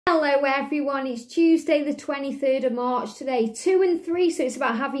Hello everyone, it's Tuesday the 23rd of March today, 2 and 3, so it's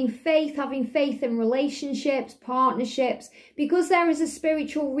about having faith in relationships, partnerships, because there is a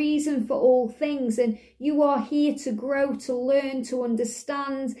spiritual reason for all things and you are here to grow, to learn, to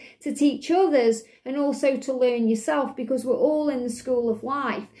understand, to teach others and also to learn yourself because we're all in the school of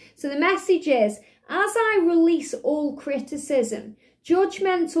life. So the message is, as I release all criticism,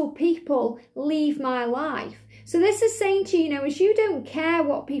 judgmental people leave my life. So this is saying to you, as you don't care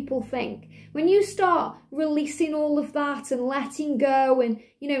what people think, when you start releasing all of that and letting go and,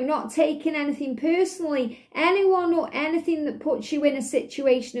 not taking anything personally, anyone or anything that puts you in a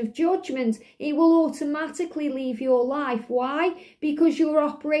situation of judgment, it will automatically leave your life. Why? Because you're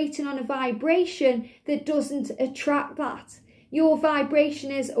operating on a vibration that doesn't attract that. Your vibration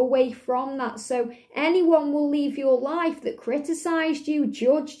is away from that. So anyone will leave your life that criticised you,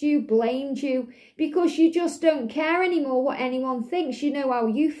 judged you, blamed you, because you just don't care anymore what anyone thinks. You know how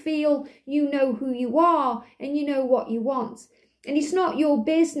you feel, you know who you are, and you know what you want. And it's not your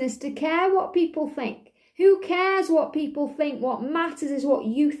business to care what people think. Who cares what people think? What matters is what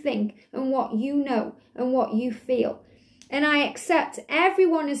you think and what you know and what you feel. And I accept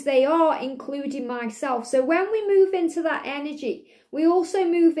everyone as they are, including myself. So when we move into that energy, we also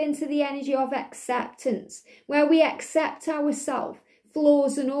move into the energy of acceptance, where we accept ourselves,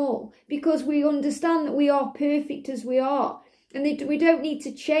 flaws and all, because we understand that we are perfect as we are. And we don't need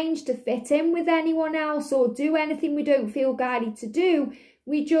to change to fit in with anyone else or do anything we don't feel guided to do.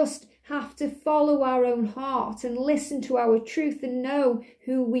 We just have to follow our own heart and listen to our truth and know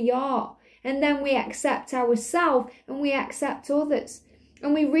who we are. And then we accept ourselves and we accept others.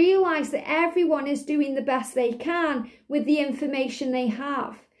 And we realise that everyone is doing the best they can with the information they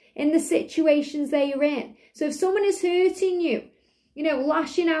have in the situations they are in. So if someone is hurting you,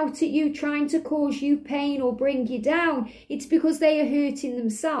 lashing out at you, trying to cause you pain or bring you down, it's because they are hurting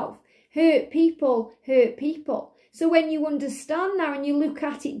themselves. Hurt people hurt people. So when you understand that and you look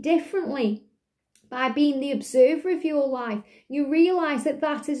at it differently, by being the observer of your life, you realise that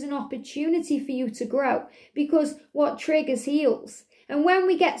that is an opportunity for you to grow, because what triggers heals. And when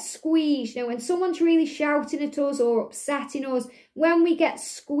we get squeezed, when someone's really shouting at us or upsetting us, when we get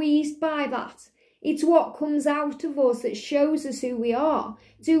squeezed by that, it's what comes out of us that shows us who we are.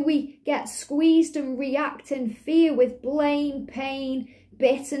 Do we get squeezed and react in fear with blame, pain,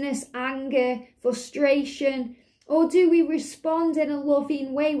 bitterness, anger, frustration? Or do we respond in a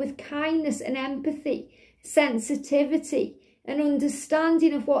loving way with kindness and empathy, sensitivity and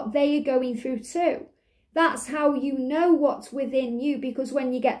understanding of what they are going through too? That's how you know what's within you, because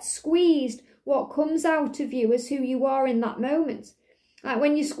when you get squeezed, what comes out of you is who you are in that moment. Like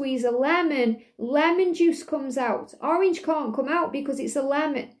when you squeeze a lemon, lemon juice comes out. Orange can't come out because it's a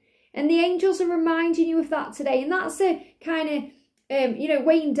lemon. And the angels are reminding you of that today. And that's a kind of,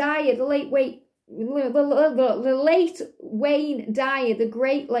 Wayne Dyer, the late Wayne Dyer, the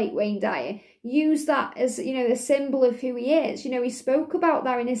great late Wayne Dyer, used that as, a symbol of who he is. He spoke about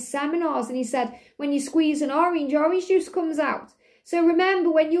that in his seminars and he said, when you squeeze an orange juice comes out. So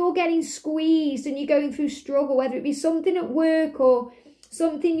remember, when you're getting squeezed and you're going through struggle, whether it be something at work or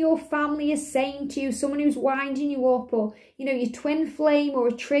something your family is saying to you, someone who's winding you up, or, your twin flame or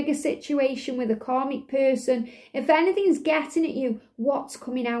a trigger situation with a karmic person, if anything's getting at you, what's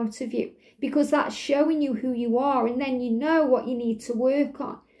coming out of you? Because that's showing you who you are, and then you know what you need to work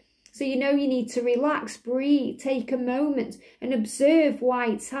on. So you need to relax, breathe, take a moment and observe why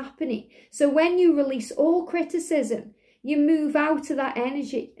it's happening. So when you release all criticism, you move out of that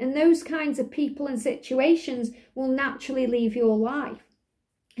energy, and those kinds of people and situations will naturally leave your life.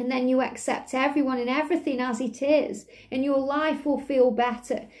 And then you accept everyone and everything as it is, and your life will feel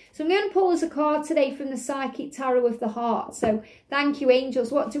better. So I'm going to pull us a card today from the Psychic Tarot of the Heart. So thank you, angels.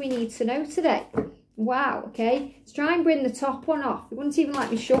 What do we need to know today? Wow, okay. Let's try and bring the top one off. It wouldn't even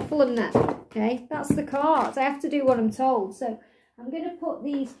let me shuffle them then. Okay, that's the cards. I have to do what I'm told. So I'm going to put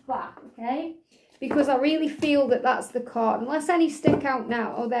these back, okay, because I really feel that that's the card. Unless any stick out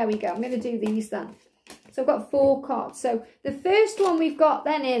now. Oh, there we go. I'm going to do these then. So I've got 4 cards. So the first one we've got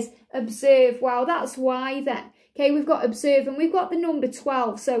then is observe. Wow, that's why then. Okay, we've got observe and we've got the number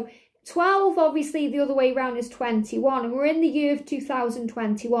 12. So 12, obviously, the other way around is 21. And we're in the year of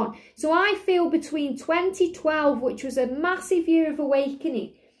 2021. So I feel between 2012, which was a massive year of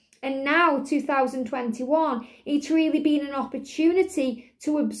awakening, and now 2021, it's really been an opportunity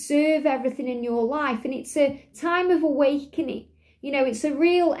to observe everything in your life. And it's a time of awakening. It's a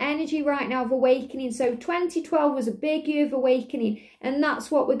real energy right now of awakening. So 2012 was a big year of awakening, and that's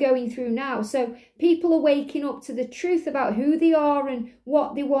what we're going through now. So people are waking up to the truth about who they are and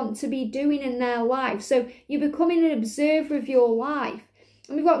what they want to be doing in their life. So you're becoming an observer of your life.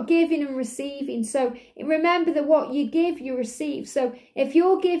 And we've got giving and receiving. So remember that what you give, you receive. So if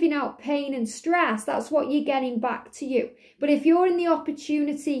you're giving out pain and stress, that's what you're getting back to you. But if you're in the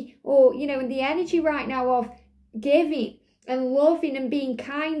opportunity or, you know, in the energy right now of giving and loving and being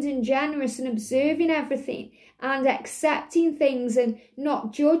kind and generous and observing everything and accepting things and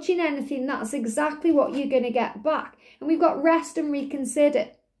not judging anything, that's exactly what you're going to get back. And we've got rest and reconsider.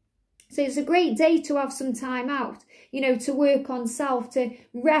 So it's a great day to have some time out, you know, to work on self, to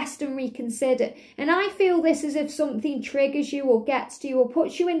rest and reconsider. And I feel this as if something triggers you or gets to you or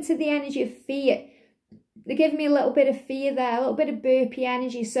puts you into the energy of fear. They're giving me a little bit of fear there, a little bit of burpy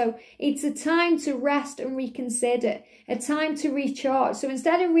energy. So it's a time to rest and reconsider, a time to recharge. So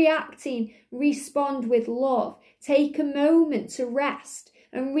instead of reacting, respond with love. Take a moment to rest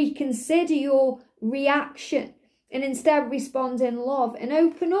and reconsider your reaction. And instead respond in love and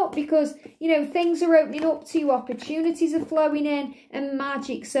open up, because, you know, things are opening up to you, opportunities are flowing in and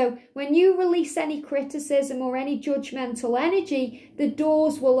magic. So when you release any criticism or any judgmental energy, the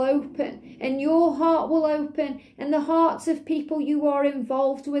doors will open and your heart will open and the hearts of people you are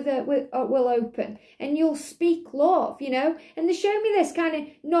involved with will open, and you'll speak love, you know. And they show me this kind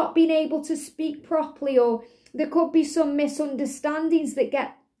of not being able to speak properly, or there could be some misunderstandings that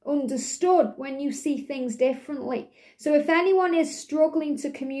get understood when you see things differently. So if anyone is struggling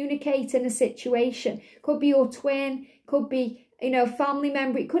to communicate in a situation, could be your twin, could be, you know, a family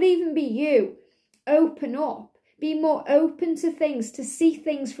member, it could even be you, open up, be more open to things, to see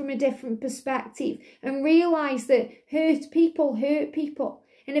things from a different perspective, and realize that hurt people.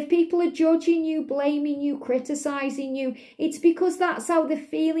 And if people are judging you, blaming you, criticizing you, it's because that's how they're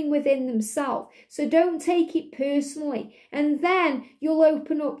feeling within themselves. So don't take it personally. And then you'll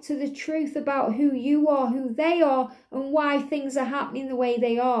open up to the truth about who you are, who they are, and why things are happening the way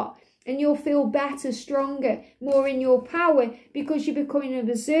they are. And you'll feel better, stronger, more in your power, because you're becoming an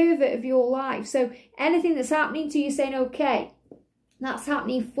observer of your life. So anything that's happening to you, saying, okay, that's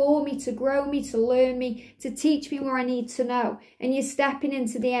happening for me, to grow me, to learn me, to teach me what I need to know. And you're stepping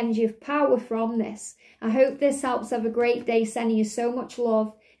into the energy of power from this. I hope this helps. Have a great day. Sending you so much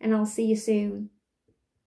love, and I'll see you soon.